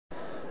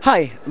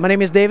Hi, my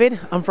name is David.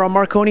 I'm from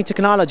Marconi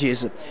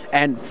Technologies,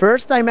 and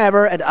first time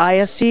ever at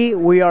ISE,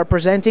 we are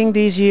presenting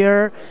this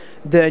year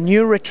the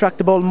new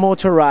retractable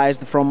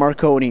motorized from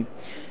Marconi.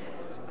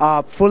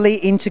 A fully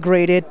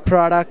integrated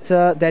product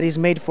that is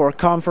made for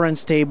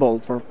conference table,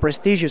 for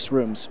prestigious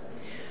rooms.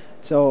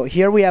 So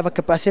here we have a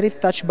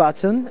capacitive touch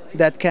button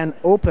that can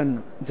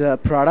open the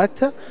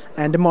product,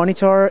 and the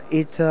monitor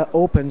it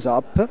opens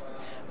up.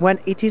 When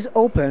it is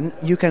open,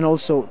 you can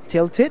also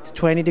tilt it,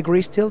 20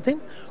 degrees tilting.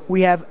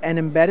 We have an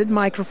embedded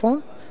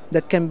microphone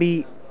that can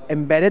be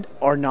embedded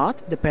or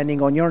not,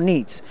 depending on your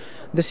needs.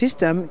 The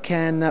system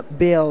can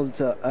be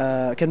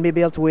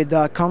built with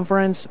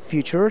conference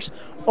features,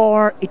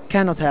 or it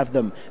cannot have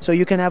them. So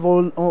you can have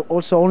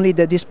also only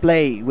the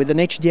display with an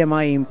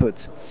HDMI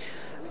input.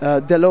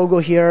 The logo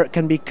here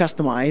can be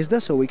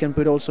customized, so we can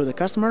put also the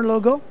customer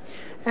logo,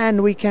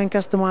 and we can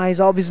customize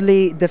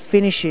obviously the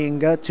finishing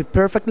to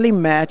perfectly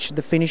match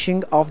the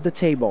finishing of the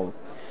table.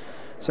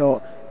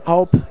 So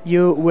hope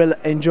you will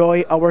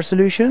enjoy our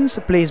solutions.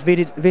 Please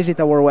visit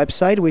our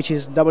website, which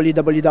is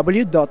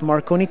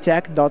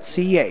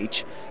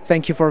www.marconitech.ch.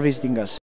 Thank you for visiting us.